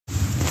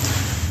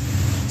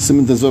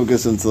Simon Tezvav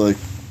gets into like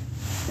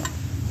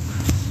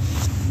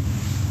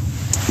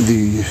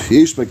the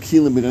Yesh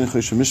Bakilim B'nai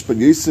Chosh Mishpat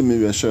Yisim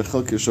Maybe Asher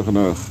Chalki Shulchan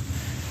Aruch.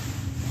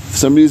 For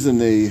some reason,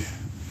 a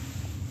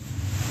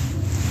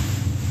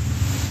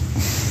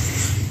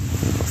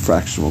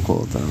fraction, we'll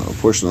call it, I don't know, a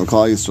portion of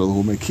Klal Yisrael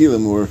who make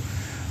Kilim or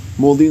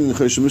molding in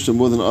Chosh Mishpat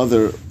more than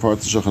other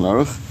parts of Shulchan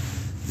Aruch.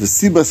 The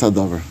Sibas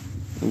Hadavar.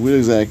 Where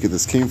exactly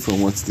this came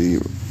from? What's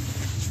the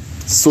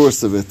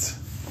source of it?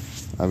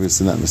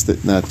 Obviously not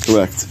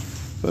correct,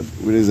 but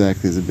what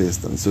exactly is it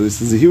based on? So it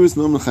says, "Here is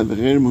Nom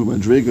Chaverim Hu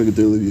Madrega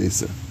Gedol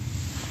Yeser."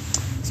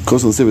 It's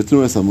called the Sefer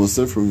Tnuas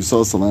HaMusar from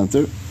Yisrael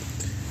Salanter.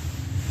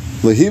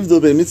 Lehivdol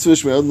be'mitzvah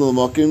shme'adon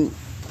l'makim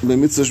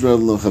be'mitzvah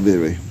shme'adon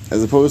l'chaverei.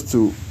 As opposed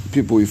to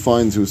people we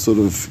find who sort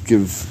of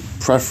give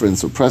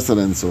preference or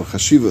precedence or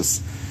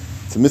chashivas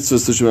to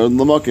mitzvahs to shme'adon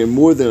l'makim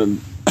more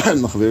than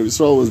l'chaverei.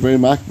 Yisrael was very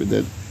makbid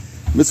that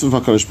mitzvah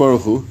of HaKadosh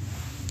Baruch Hu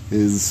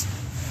is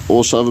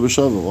all shava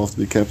b'shava, will have to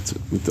be kept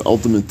with the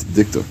ultimate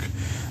diktuk.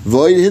 He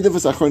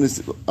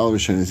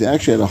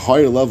actually had a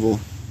higher level,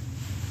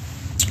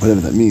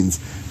 whatever that means,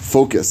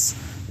 focus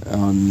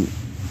on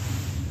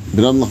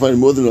more than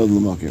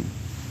L'makim.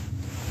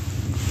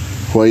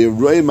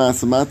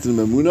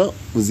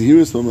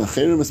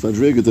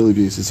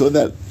 So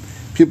that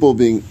people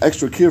being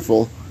extra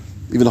careful,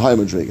 even a higher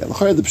madrega. The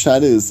higher the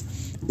pshat is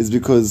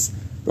because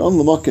around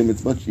L'makim,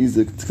 it's much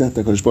easier to connect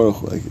to HaKadosh Baruch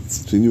Hu. Like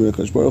it's between you and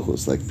HaKadosh Baruch Hu.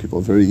 It's like people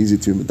are very easy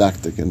to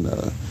medactic and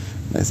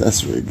nice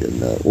esrig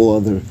and all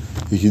other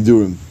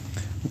yihidurim.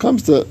 When it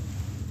comes to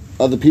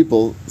other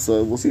people,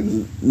 so we'll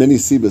see many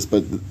sibas,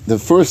 but the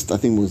first, I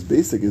think, most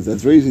basic is that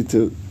it's very easy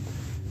to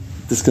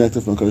disconnect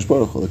it from HaKadosh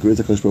Baruch Hu. Like where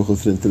does HaKadosh Baruch Hu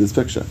fit into this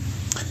picture?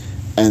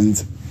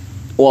 And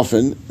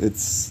often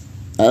it's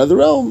out of the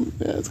realm.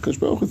 Yeah, it's HaKadosh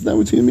Baruch Hu. It's not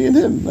between me and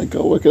him. Like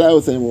go work it out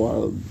with him,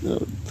 or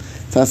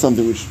it's not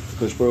something which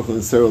HaKadosh Baruch Hu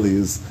necessarily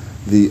is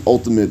the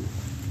ultimate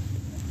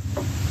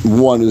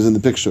one who's in the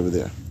picture over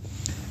there.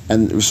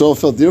 And Rishon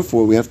felt,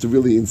 therefore, we have to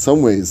really, in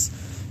some ways,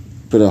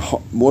 put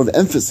more of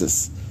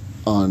emphasis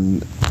on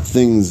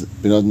things,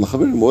 more than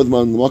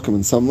L'makim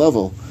on some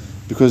level,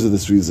 because of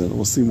this reason.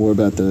 We'll see more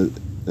about that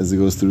as it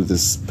goes through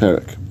this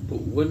parak.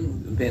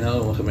 Wouldn't Bein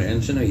Adam L'chaver,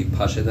 and shouldn't you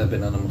pasha that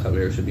Bein Adam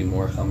L'chaver should be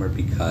more chamer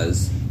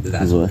because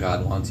that's what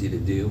God wants you to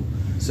do?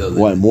 So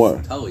why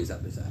more? Totally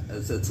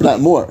it's not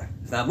more.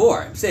 It's not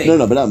more. I'm saying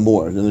no, but not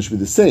more. Then it should be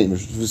the same.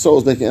 If Yisrael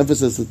is making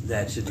emphasis,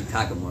 that should be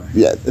taka more.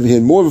 Yeah, if he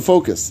had more of a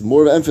focus,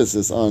 more of an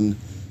emphasis on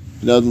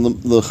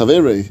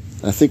L'chaverei,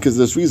 I think is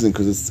this reason,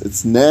 because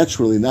it's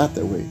naturally not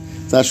that way.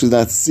 It's actually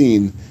not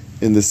seen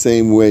in the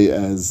same way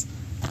as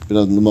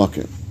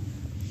L'makim.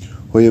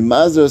 So you have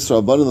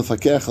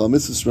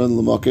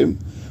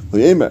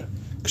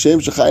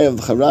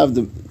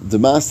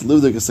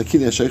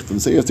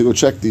to go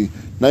check the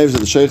knives of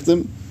the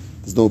sheikhtim.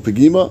 There's no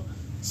pegima.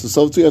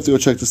 So too you have to go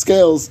check the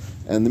scales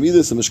and the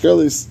midas and the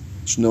shkelis.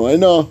 I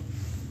know.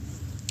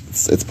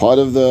 It's part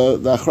of the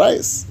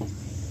achrayis.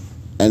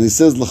 And he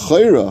says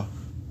l'chayra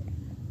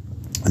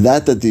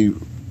that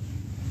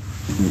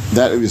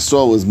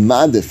Yisrael was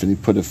madif, and he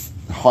put a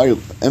high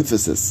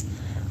emphasis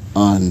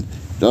on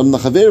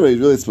L'chaverei.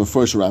 Really, it's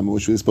Meforsh Rama,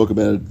 which we spoke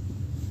about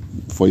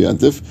before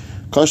Yantif.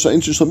 Kasha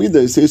incher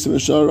shalmida, he says to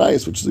Mishar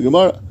Rayis, which is the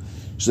Gemara.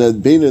 She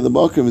said Bein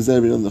L'makim is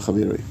there Bein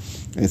L'chaverei.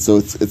 And so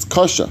it's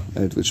kasha,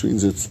 right, which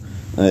means it's.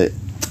 And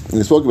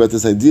we spoke about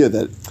this idea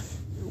that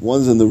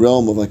one's in the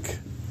realm of like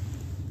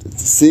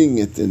seeing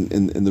it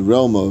in the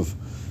realm of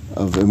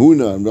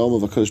emunah and realm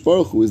of HaKadosh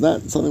Baruch Hu is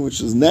not something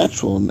which is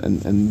natural,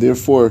 and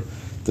therefore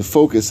the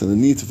focus and the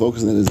need to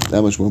focus on it is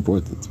that much more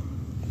important.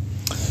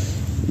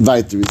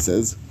 Weiter, he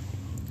says,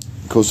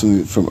 goes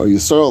from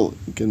Yisrael,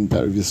 again,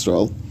 part of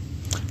Yisrael.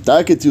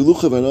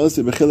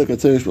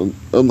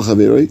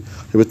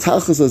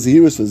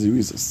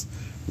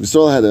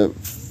 Yisrael had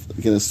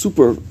a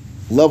super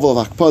level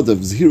of akpad of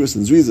zihirus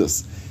and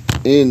zrizas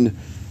in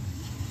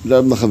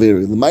Rab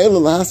L'chaverei.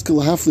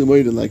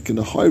 Like in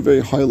a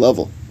very high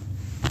level.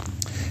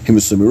 He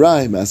was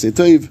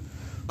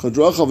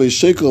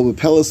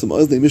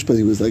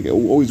like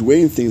always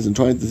weighing things and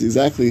trying to see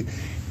exactly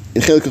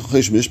in Chelik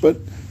HaChodesh Mishpat,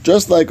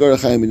 just like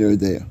Orachayim in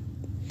Yeridea.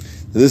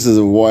 This is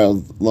a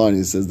wild line.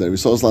 He says that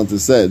Rishon Salanter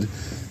said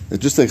that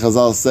just like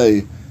Chazal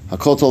say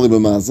Hakol Toli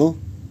B'Mazel,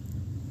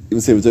 even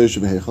Sefer Torah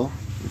Shebehechel,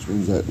 which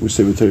means that which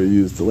Sefer Torah you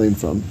use to learn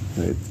from,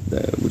 right?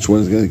 Which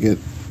one is going to get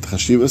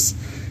chashivas?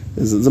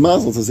 Is a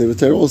mazel to Sefer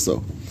Torah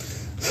also.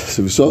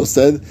 So Rishon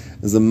said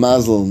there's a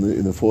mazel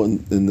in the four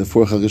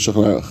Chagis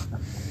Shulchan Aruch.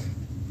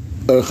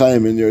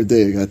 Orachayim in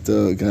Yeridea got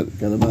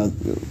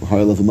a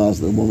higher level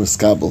mazel, more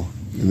miskabel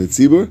in the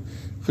tzibur.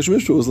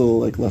 Chodesh was a little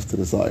like left to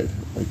the side,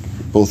 like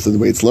both the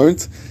way it's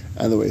learned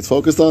and the way it's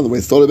focused on, the way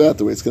it's thought about,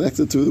 the way it's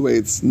connected to, the way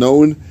it's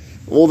known,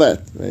 all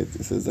that. Right?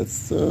 He says that's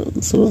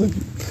sort of like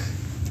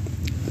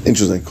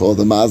interesting. Called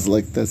the mazel,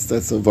 like that's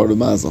a vart of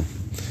mazel.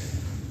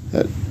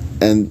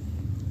 And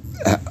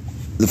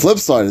the flip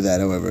side of that,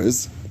 however,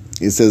 is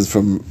he says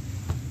from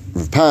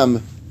Rav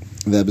Pam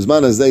that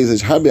Bisman Hazeh he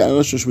says Harbi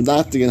Anosh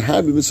Shmadatik and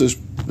Harbi Mitzvah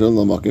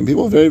L'makim.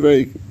 People are very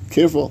very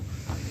careful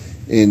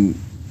in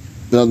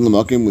Adam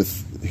Lamakim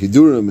with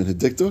Hidurim and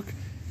Hidiktuk.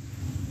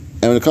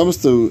 And when it comes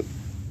to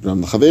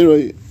Ram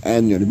Chaveroi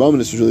and Yoni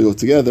Bamanis, which really go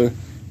together,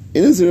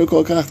 in a zero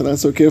kol kach, they're not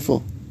so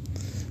careful.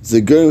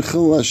 Zeger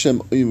Chil Hashem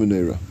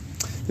Oymenera.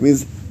 It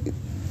means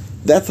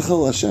that's the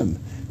Chil Hashem.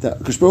 That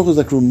Kadosh Baruch Hu is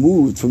like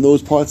removed from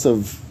those parts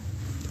of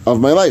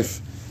my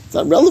life. It's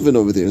not relevant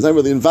over there. It's not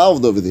really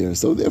involved over there.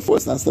 So therefore,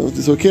 it's not something to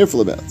be so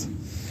careful about.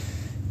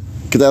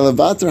 A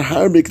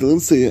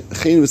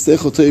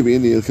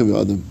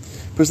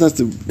person has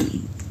to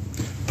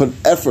put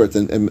effort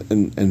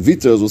and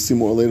vetoes, we'll see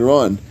more later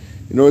on,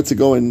 in order to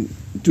go and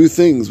do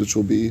things which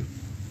will be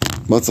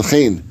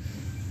matzachein.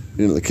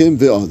 Lakim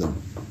ve'adam.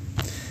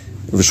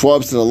 Rav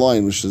Schwab said a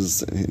line, which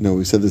is,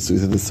 we said this to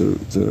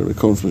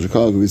Rekon from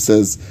Chicago. He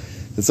says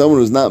that someone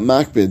who's not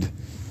makbid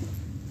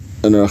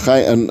and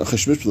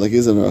cheshmish like he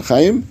is an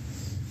arachayim,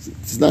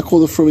 he's not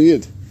called a from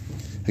yid.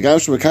 Hagam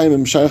shemekayim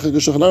and mishayach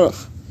hagashach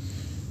narach.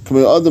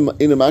 Kamei adam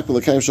ina makbid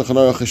lekayim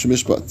shachanarach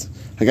cheshmishpat.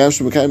 Hagam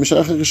shemekayim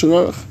mishayach hagashach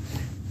narach.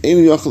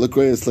 Ina yachal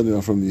lekrein is letting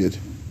off from yid.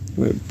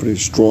 Pretty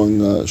strong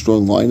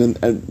line, and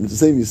the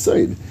same you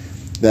said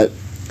that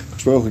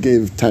Baruch Hu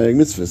gave Tarek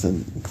mitzvahs,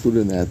 and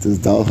included in that is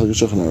Dal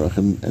Hagashach Narach,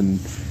 and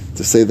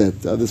to say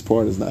that this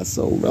part is not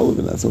so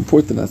relevant, not so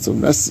important, not so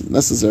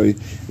necessary,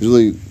 is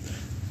really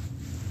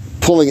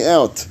pulling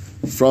out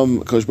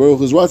from Kadosh Baruch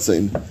Hu's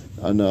Ratzain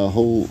on a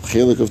whole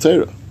chelik of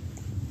Torah.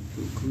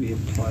 Could we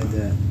apply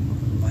that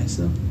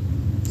Maisa?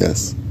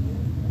 Yes.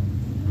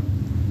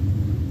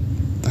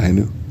 I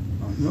knew.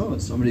 No,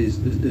 if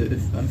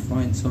I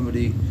find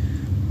somebody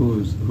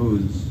who's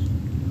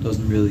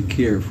doesn't really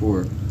care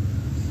for,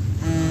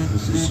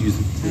 let's just use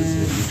it as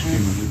an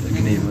extreme, like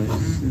a name,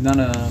 not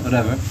a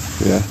whatever.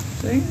 Yeah.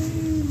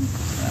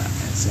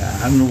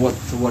 I don't know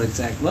to what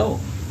exact level.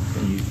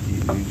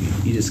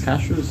 You just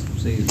kashrus,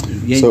 say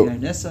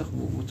nesach.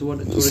 To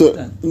what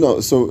extent? No.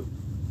 So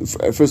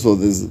first of all,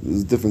 there's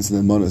a difference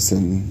in amanis,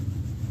 and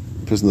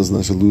a person doesn't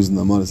actually lose in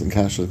amanis and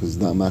kashrus because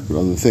it's not makbid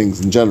other things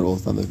in general.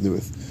 It's not nothing to do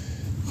with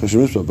chesed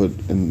mishpah, but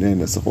in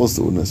nesach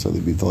also wouldn't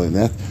necessarily be telling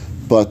that,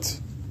 but.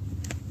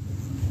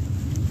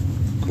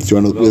 Do you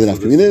want to know where the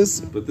nafkamina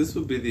is? But this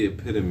would be the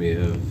epitome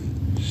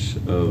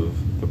of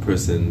a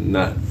person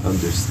not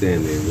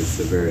understanding the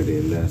severity,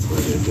 and that's why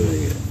they're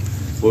doing it.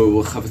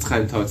 Well, Chafetz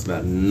Chaim talks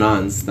about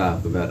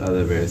non-stop about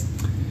other various.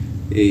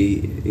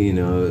 He's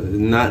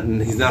not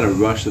a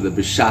rush of the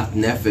bishat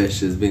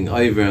nefesh as being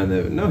over on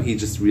the. No, he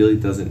just really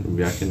doesn't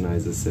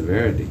recognize the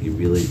severity. He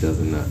really does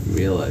not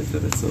realize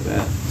that it's so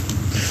bad.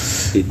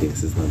 He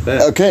thinks it's not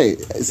bad. Okay,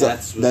 so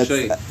that's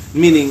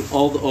meaning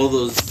all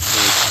those.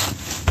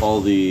 All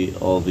the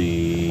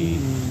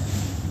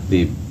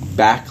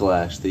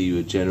backlash that you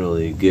would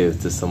generally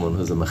give to someone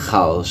who's a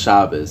Mechal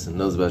Shabbos and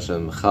knows about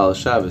Mechal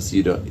Shabbos,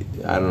 I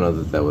don't know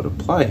that would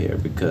apply here,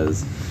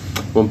 because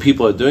when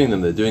people are doing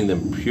them, they're doing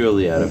them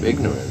purely out of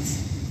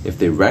ignorance. If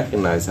they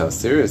recognize how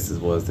serious this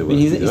was, they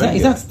wouldn't be doing it.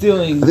 He's not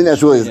stealing. I think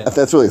that's really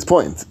his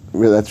point.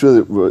 That's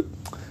really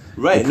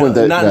right.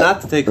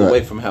 Not to take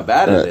away from how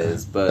bad it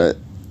is, but.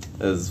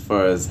 As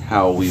far as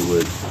how we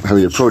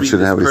approach it,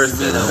 how we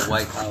person a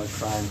white collar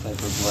crime type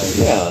of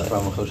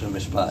from a Choshen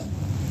Mishpat.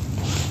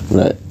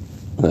 Right.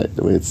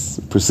 The way it's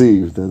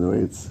perceived and the way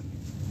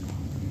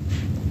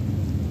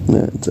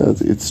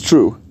it's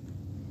true.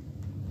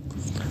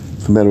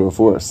 It's a matter of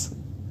force.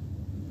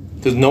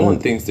 Because no one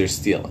thinks they're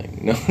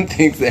stealing. No one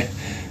thinks that.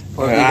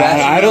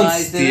 I don't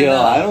steal.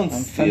 I'm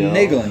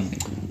finagling.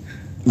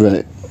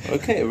 Right.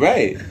 Okay.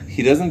 Right.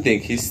 He doesn't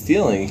think he's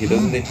stealing. He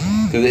doesn't think...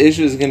 Because the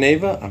issue is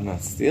Geneva. I'm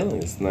not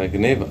stealing. It's not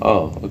Geneva.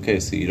 Oh, okay,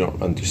 so you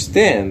don't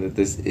understand that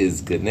this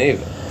is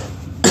Geneva.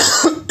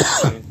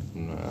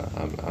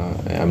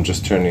 I'm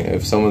just turning...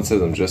 If someone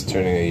says, I'm just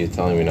turning... You're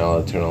telling me now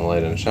to turn on the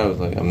light on Shabbos.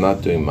 Like, I'm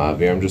not doing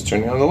Mavir. I'm just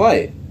turning on the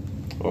light.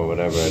 Or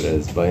whatever it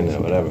is. Baina,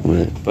 whatever.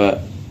 Right.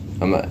 But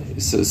I'm not...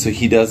 So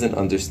he doesn't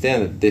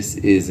understand that this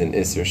is an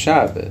Isser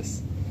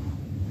Shabbos.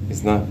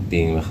 He's not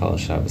being Mechal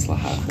Shabbos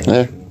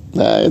Lahach.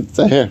 It's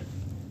here.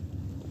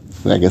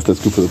 And I guess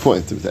that's good for the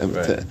point. To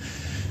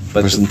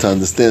person to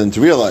understand and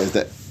to realize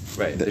that.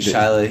 Right. The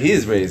shaila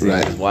he's raising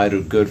is why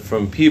do good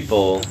from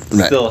people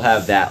still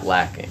have that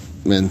lacking?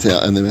 And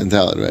the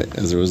mentality, right,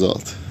 as a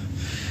result.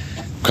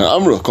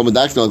 Amru,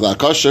 Komadakno Glat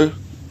Kosher.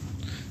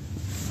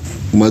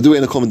 Madu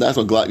ain't a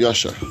Komadakno Glat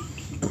Yasher.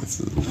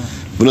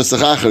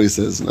 He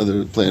says,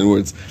 another play on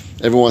words.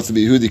 Everyone wants to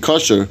be Yehudi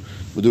Kosher,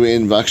 Madu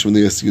ain't Vakshman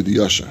Yehudi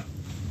Yasher.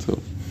 So,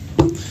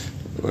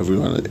 whatever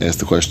you want to ask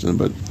the question,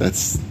 but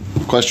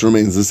the question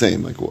remains the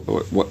same. Like,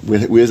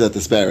 where's that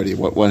disparity?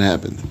 What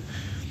happened?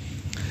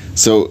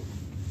 So,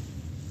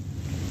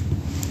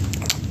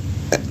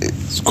 it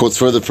quotes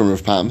further from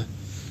Rav Pam.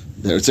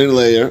 The Eretz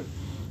layer,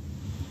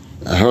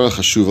 Ahara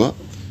Chashuva.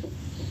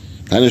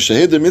 Tanya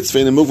Shahid mitzvah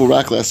in a move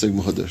rak lasig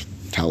muhadir.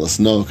 Talis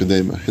no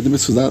kadema. Hid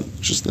mitzvah is not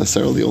just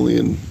necessarily only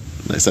in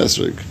nice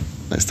esrig,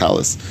 nice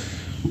talis.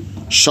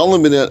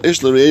 Shalom bin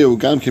ish l'reyu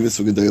gam ke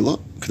mitzvah gedela.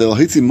 Kadel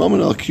hitzi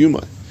maman al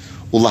kiyuma.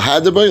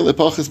 Ulahadabay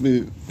lepachas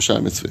mi shar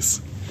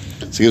mitzvahs.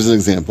 So he gives an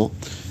example.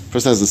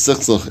 person has a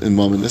sichzach in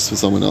mominus with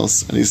someone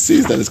else, and he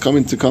sees that it's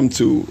come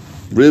to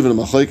riv and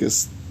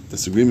machlekes,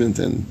 disagreement,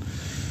 and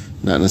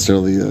not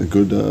necessarily a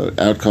good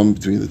outcome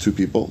between the two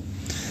people.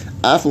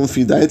 Even if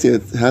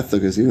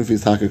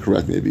he's taka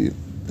correct, maybe in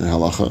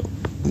halacha,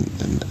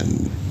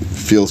 and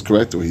feels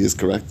correct, or he is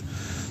correct,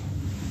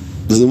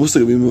 does the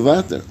musik be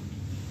muvater?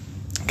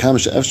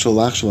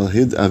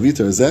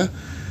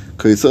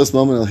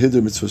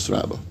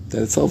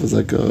 That itself is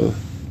like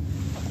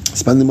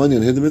spending money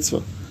on hidden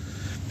mitzvah.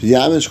 And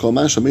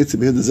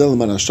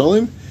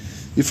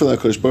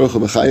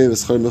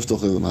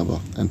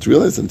to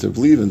realize and to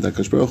believe in that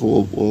Kodesh Baruch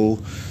Hu will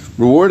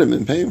reward him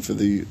and pay him for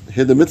the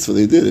hidden mitzvah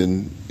they did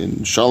in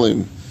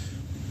Shalim,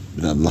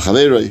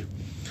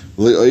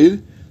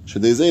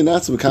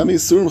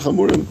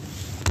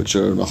 which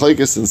are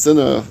machlekes and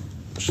sinner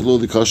shalul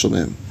likashal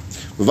mehem.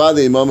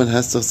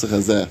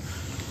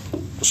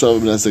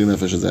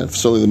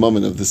 Certainly the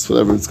moment of this,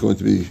 whatever it's going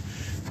to be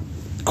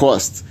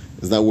cost,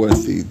 is not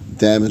worth the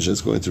damage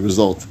that's going to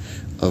result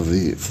of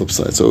the flip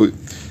side. So,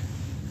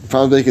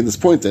 probably making this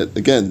point that,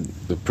 again,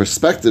 the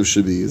perspective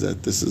should be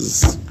that this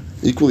is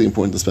equally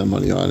important to spend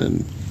money on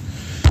and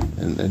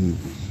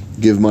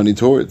give money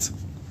towards.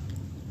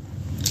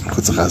 A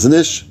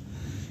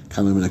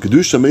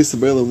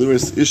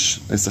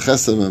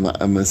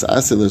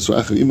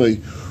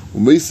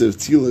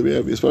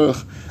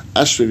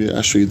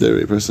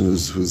person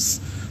who's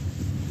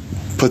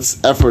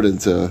puts effort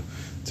into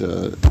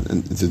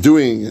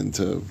doing and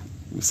to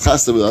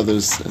chasta with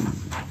others, and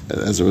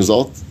as a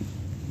result,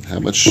 how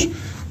much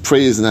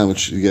praise and how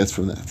much he gets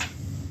from that.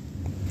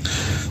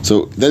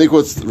 So then he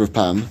quotes Rav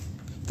Pam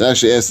that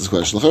actually asks this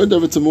question: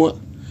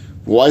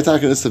 why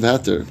talking this of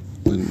hatter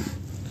when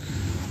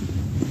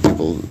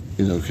people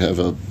have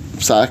a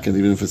sack, and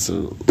even if it's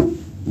a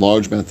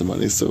large amount of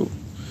money, so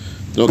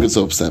they don't get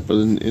so upset. But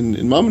in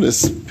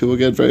Mamonis, people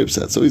get very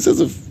upset. So he says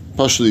of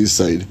Pashli's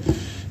side,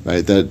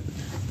 right, that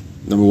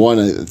number one,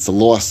 it's the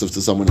loss of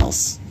to someone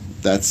else.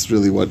 That's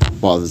really what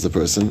bothers the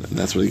person, and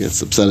that's what he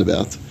gets upset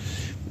about.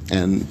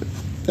 And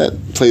that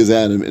plays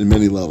out in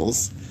many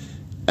levels.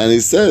 And he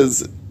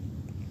says,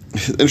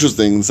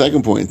 interesting, the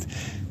second point,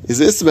 is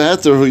this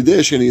behater who he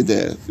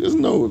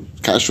doesn't know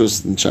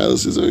kashrus and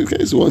childless. He's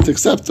okay, so willing to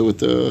accept what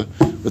the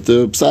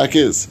psak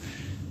is.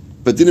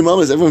 But Dini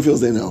Mamas, everyone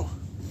feels they know.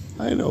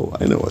 I know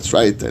what's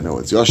right. I know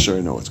what's yosher.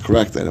 I know what's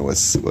correct. I know what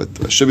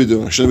I should be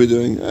doing. I shouldn't be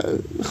doing.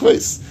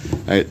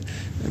 Right?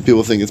 And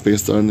people think it's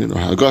based on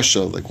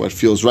hagosha, like what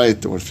feels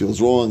right and what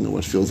feels wrong, and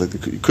what feels like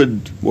you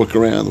could walk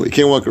around, or you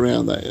can't walk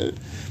around. And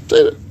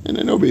I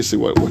know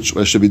basically what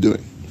I should be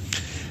doing.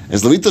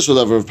 As Levita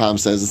Shulav of Pam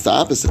says, it's the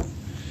opposite.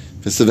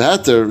 Actually, a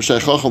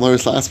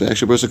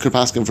person could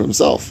pass him for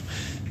himself.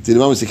 The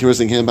moment the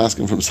person can't pass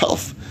him for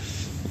himself.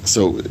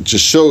 So it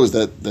just shows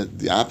that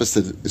the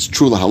opposite is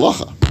true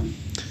lahalacha.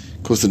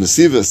 Because the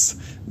Nesivus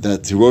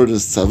that he wrote in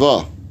his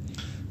tzava,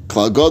 if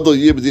you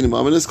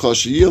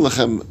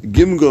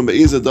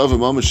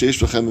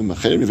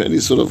have any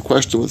sort of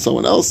question with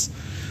someone else,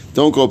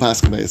 don't go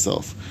past by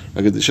yourself.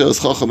 Even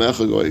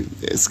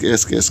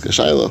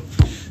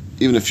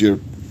if you're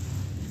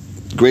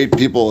great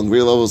people and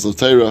great levels of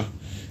Torah,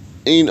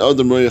 a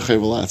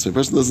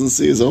person doesn't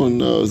see his own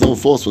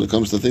faults when it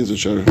comes to things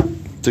which are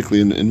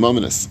particularly in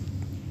Mamonis.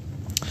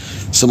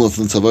 Similar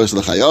to the Tzavos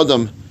of the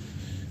Chayadam,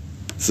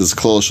 this is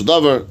Klal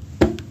Shadavar.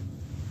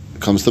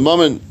 Comes to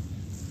Mammon,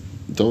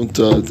 don't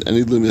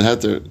any limit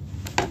hatter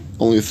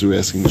only through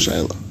asking the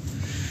Shaila.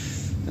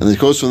 And it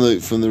goes from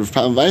the Rav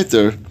Pam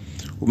Weiter,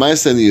 he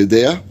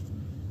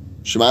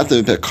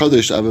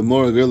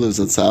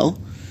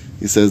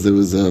says there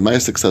was a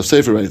Ma'aseh Ksav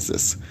Sefer writes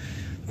this.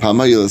 The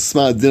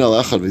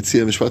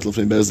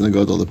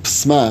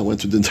Psma went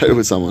to the entire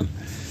with someone,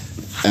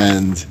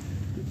 and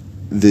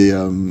the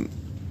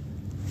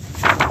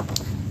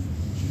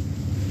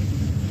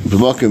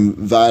B'makim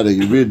Vada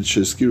Yerid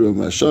Sheskiru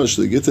Mashash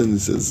the Gittin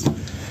says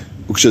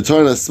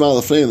Ukshatarna Sma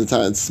Lafnei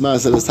the Sma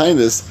said his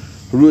Tainus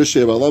Haruah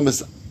Shei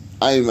Balamis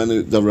Ayim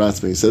Anu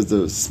Davratzme. He says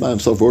the Sma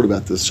himself wrote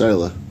about this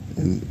Shaila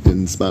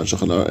in Sma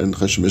Shachanar and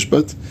Chashem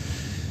Mishpat,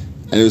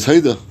 and it was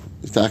Haida.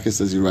 Taka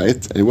says you're right,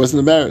 and he wasn't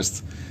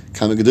embarrassed.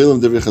 Kam Gedolim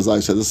Divrei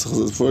Chazal said this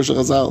is for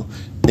Chazal.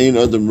 Ein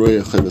Adam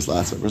Roya Chayvus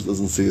Latz. A person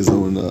doesn't see his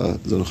own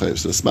Chayv.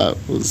 So Sma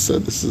was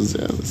said this is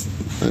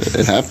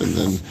it happened,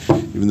 and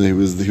even though he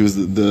was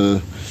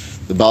the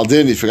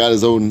Baldin, he forgot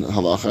his own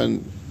halacha,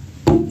 and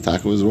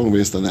Taka was wrong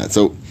based on that.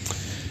 So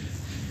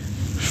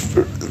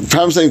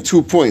I'm saying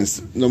 2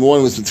 points. Number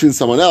one was between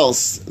someone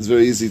else. It's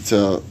very easy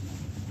to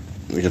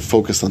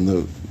focus on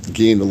the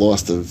gain, the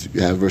loss that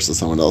you have versus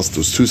someone else.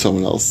 There's to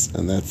someone else,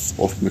 and that's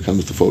often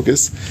becomes the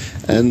focus.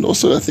 And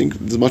also, I think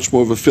there's much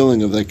more of a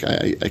feeling of like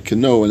I can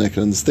know and I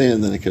can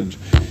understand, and I could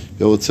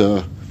be able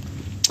to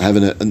have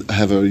a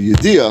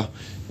idea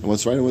and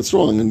what's right and what's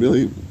wrong, and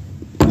really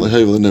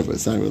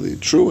it's not really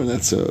true, and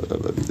that's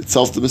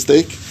itself the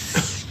mistake.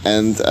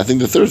 And I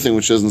think the third thing,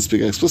 which doesn't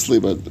speak explicitly,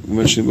 but we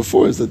mentioned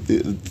before, is that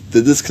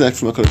the disconnect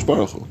from HaKadosh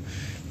Baruch Hu.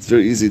 it's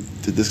very easy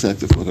to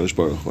disconnect it from HaKadosh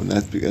Baruch Hu. And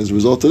that, as a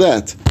result of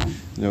that,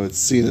 it's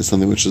seen as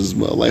something which is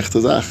leich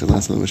tazach, and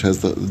not something which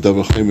has the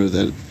davar chomer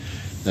that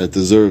it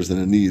deserves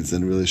and it needs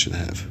and really should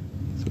have.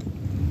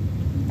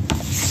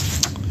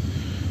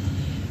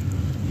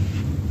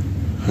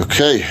 So.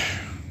 Okay.